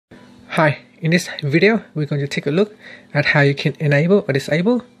Hi, in this video we're going to take a look at how you can enable or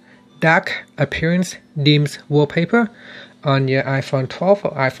disable Dark Appearance Dims Wallpaper on your iPhone 12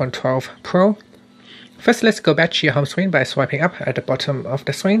 or iPhone 12 Pro. First, let's go back to your home screen by swiping up at the bottom of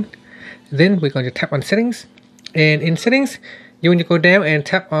the screen. Then we're going to tap on Settings, and in Settings you want to go down and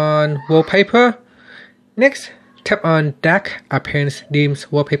tap on Wallpaper. Next, tap on Dark Appearance Dims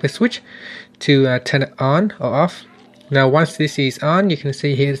Wallpaper switch to turn it on or off. Now once this is on, you can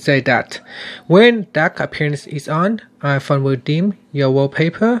see here say that when dark appearance is on, iPhone will dim your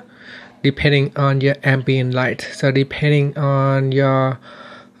wallpaper depending on your ambient light. So depending on your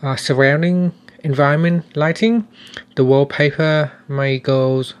surrounding environment lighting, the wallpaper may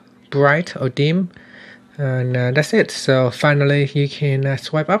go bright or dim, and that's it. So finally you can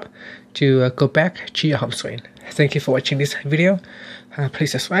swipe up to go back to your home screen. Thank you for watching this video.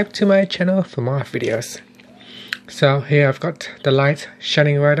 Please subscribe to my channel for more videos. So here I've got the light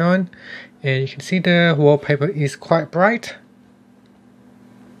shining right on, and you can see the wallpaper is quite bright.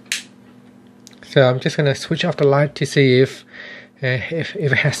 So I'm just gonna switch off the light to see if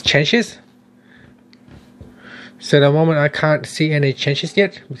it has changes. So at the moment I can't see any changes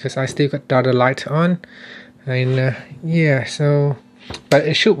yet because I still got the other light on, and yeah, so but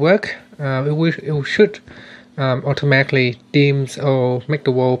it should work. It should automatically dims or make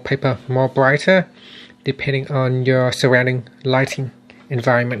the wallpaper more brighter depending on your surrounding lighting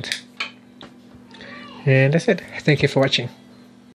environment. And that's it. Thank you for watching.